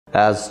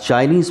As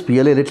Chinese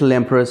PLA little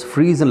emperors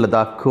freeze in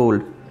Ladakh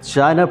cold,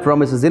 China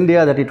promises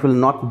India that it will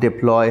not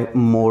deploy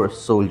more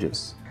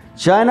soldiers.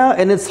 China,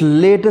 in its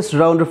latest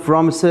round of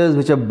promises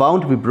which are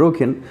bound to be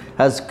broken,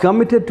 has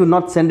committed to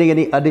not sending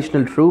any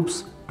additional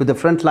troops to the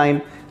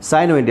frontline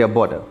Sino-India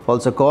border,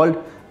 also called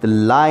the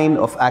line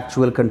of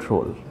actual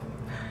control.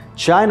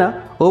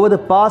 China, over the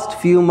past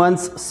few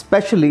months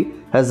especially,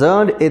 has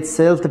earned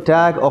itself the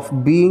tag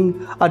of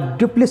being a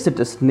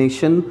duplicitous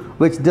nation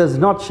which does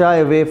not shy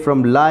away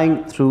from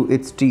lying through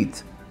its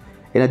teeth.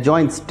 In a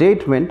joint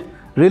statement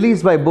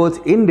released by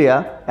both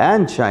India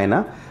and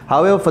China,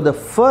 however, for the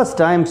first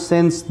time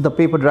since the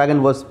paper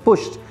dragon was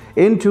pushed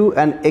into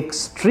an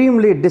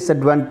extremely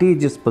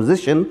disadvantageous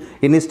position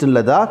in eastern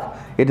Ladakh,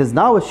 it has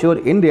now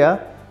assured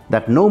India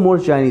that no more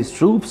Chinese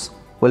troops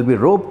will be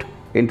roped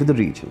into the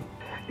region.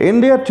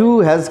 India too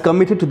has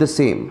committed to the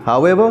same.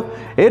 However,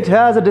 it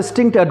has a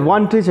distinct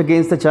advantage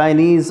against the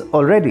Chinese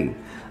already.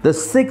 The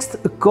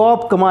 6th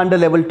Corps commander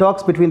level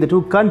talks between the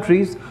two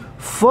countries,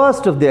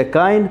 first of their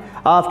kind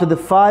after the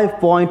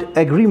 5-point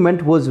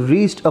agreement was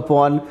reached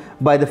upon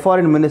by the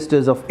foreign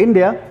ministers of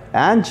India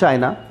and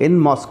China in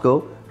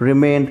Moscow,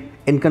 remained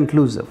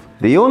inconclusive.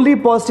 The only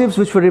positives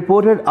which were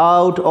reported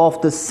out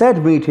of the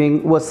said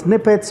meeting were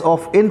snippets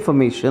of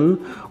information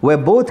where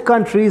both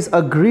countries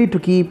agreed to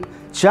keep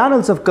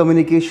channels of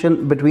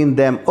communication between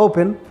them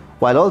open,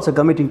 while also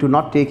committing to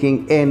not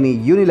taking any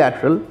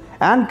unilateral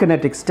and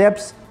kinetic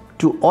steps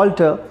to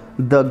alter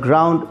the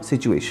ground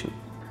situation.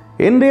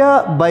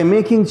 India, by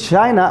making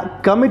China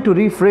commit to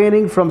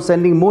refraining from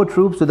sending more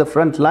troops to the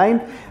front line,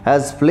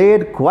 has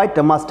played quite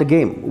a master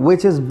game,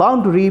 which is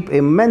bound to reap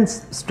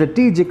immense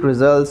strategic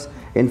results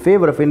in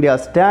favor of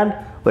India's stand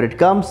when it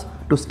comes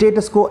to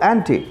status quo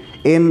ante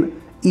in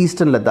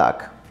eastern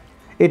Ladakh.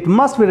 It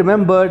must be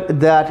remembered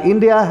that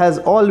India has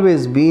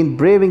always been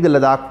braving the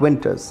Ladakh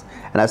winters,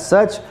 and as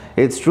such,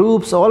 its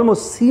troops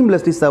almost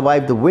seamlessly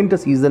survive the winter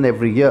season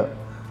every year.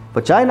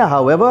 For China,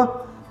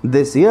 however,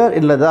 this year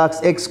in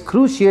Ladakh's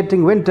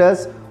excruciating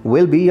winters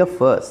will be a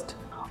first.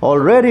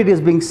 Already it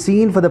is being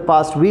seen for the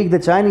past week the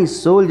Chinese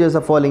soldiers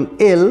are falling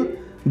ill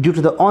due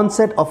to the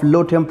onset of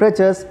low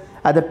temperatures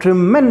at the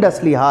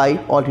tremendously high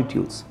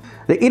altitudes.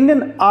 The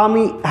Indian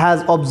Army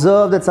has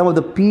observed that some of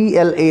the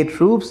PLA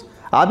troops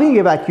are being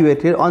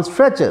evacuated on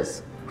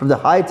stretchers from the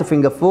heights of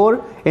Finger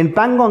 4 in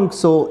Pangong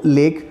Tso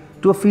Lake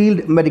to a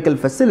field medical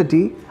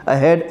facility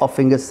ahead of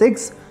Finger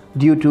 6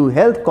 due to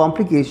health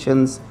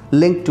complications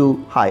linked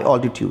to high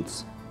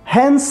altitudes.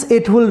 Hence,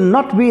 it will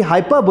not be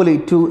hyperbole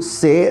to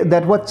say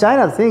that what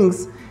China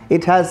thinks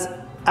it has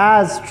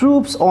as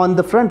troops on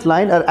the front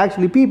line are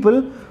actually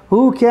people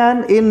who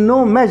can in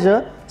no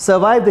measure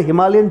survive the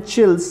Himalayan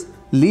chills,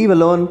 leave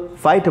alone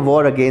fight a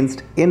war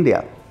against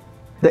India.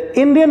 The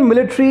Indian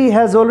military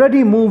has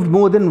already moved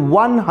more than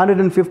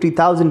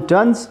 150,000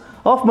 tons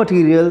of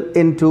material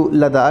into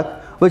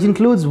Ladakh, which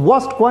includes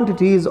vast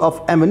quantities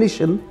of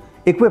ammunition,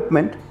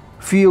 equipment,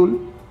 fuel,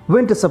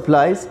 winter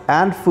supplies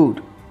and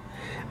food.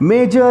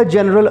 Major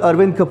General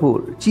Arvind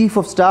Kapoor, Chief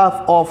of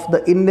Staff of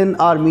the Indian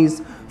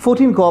Army's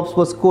 14 Corps,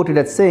 was quoted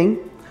as saying,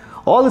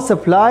 "All the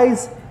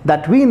supplies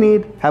that we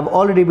need have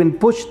already been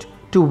pushed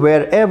to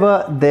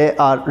wherever they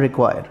are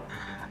required."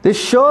 This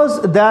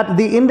shows that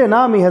the Indian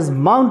Army has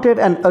mounted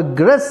an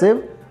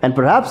aggressive and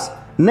perhaps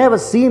never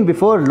seen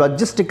before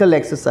logistical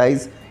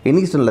exercise in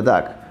eastern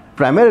Ladakh,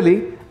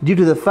 primarily due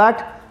to the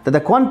fact that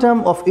the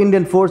quantum of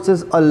Indian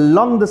forces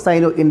along the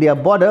Sino-India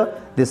border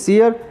this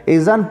year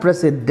is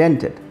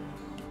unprecedented.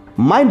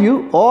 Mind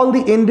you, all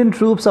the Indian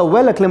troops are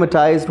well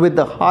acclimatized with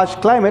the harsh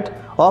climate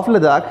of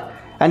Ladakh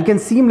and can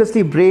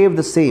seamlessly brave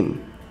the same.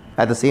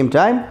 At the same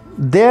time,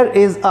 there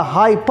is a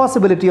high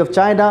possibility of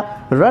China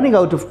running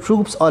out of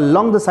troops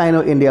along the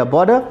Sino-India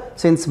border,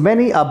 since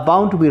many are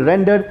bound to be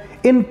rendered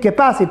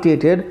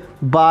incapacitated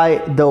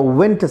by the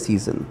winter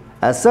season.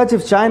 As such,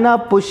 if China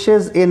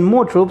pushes in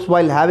more troops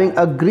while having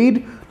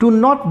agreed to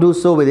not do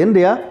so with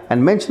India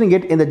and mentioning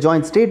it in the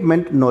joint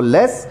statement no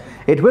less,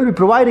 it will be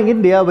providing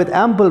India with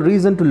ample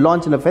reason to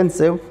launch an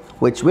offensive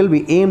which will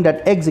be aimed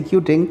at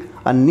executing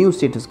a new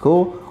status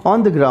quo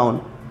on the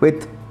ground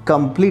with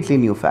completely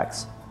new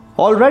facts.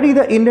 Already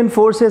the Indian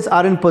forces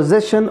are in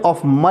possession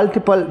of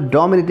multiple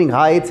dominating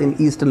heights in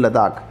eastern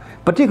Ladakh,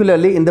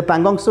 particularly in the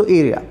Pangong Tso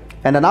area,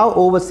 and are now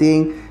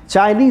overseeing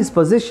Chinese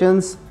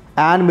positions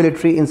and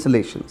military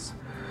installations.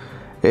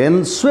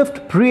 In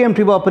swift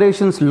preemptive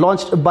operations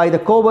launched by the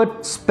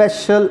Covert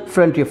Special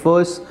Frontier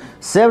Force,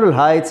 several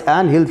heights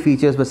and hill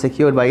features were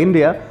secured by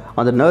India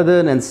on the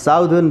northern and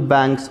southern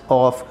banks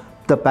of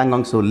the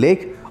Pangong Tso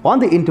Lake on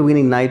the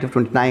intervening night of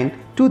 29th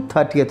to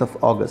 30th of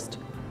August.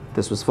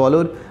 This was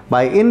followed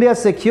by India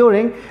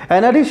securing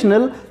an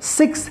additional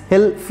 6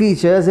 hill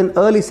features in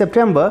early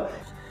September,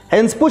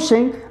 hence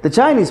pushing the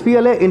Chinese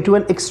PLA into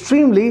an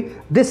extremely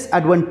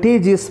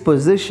disadvantageous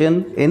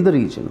position in the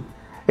region.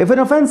 If an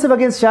offensive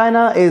against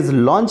China is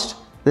launched,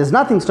 there is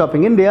nothing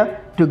stopping India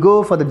to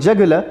go for the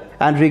jugular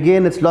and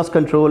regain its lost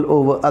control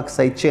over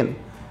Aksai Chin,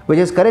 which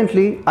is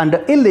currently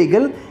under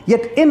illegal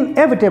yet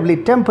inevitably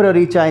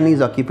temporary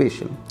Chinese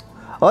occupation.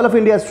 All of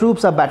India's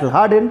troops are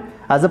battle-hardened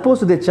as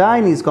opposed to their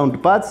Chinese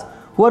counterparts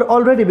who are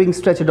already being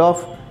stretched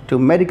off to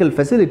medical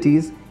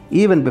facilities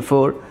even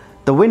before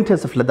the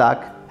winters of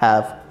Ladakh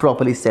have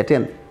properly set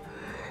in.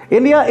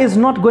 India is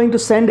not going to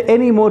send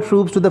any more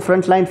troops to the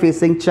front line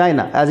facing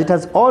China, as it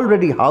has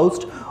already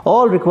housed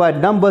all required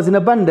numbers in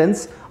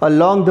abundance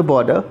along the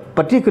border,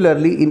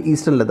 particularly in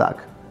eastern Ladakh.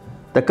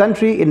 The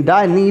country in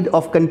dire need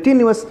of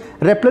continuous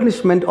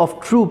replenishment of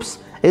troops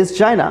is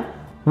China,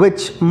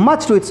 which,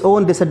 much to its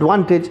own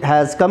disadvantage,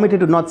 has committed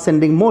to not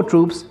sending more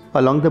troops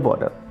along the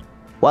border.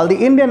 While the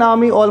Indian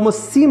army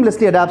almost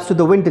seamlessly adapts to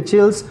the winter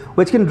chills,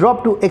 which can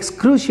drop to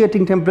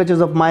excruciating temperatures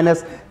of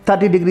minus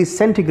 30 degrees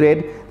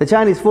centigrade, the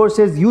Chinese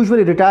forces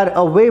usually retire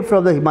away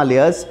from the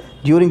Himalayas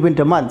during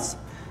winter months.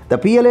 The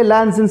PLA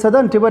lands in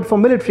southern Tibet for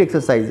military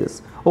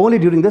exercises only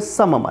during the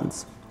summer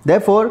months.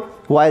 Therefore,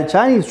 while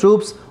Chinese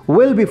troops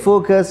will be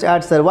focused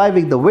at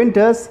surviving the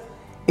winters,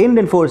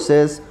 Indian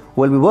forces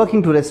will be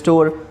working to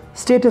restore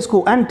status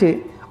quo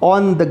ante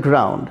on the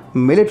ground,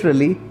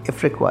 militarily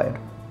if required.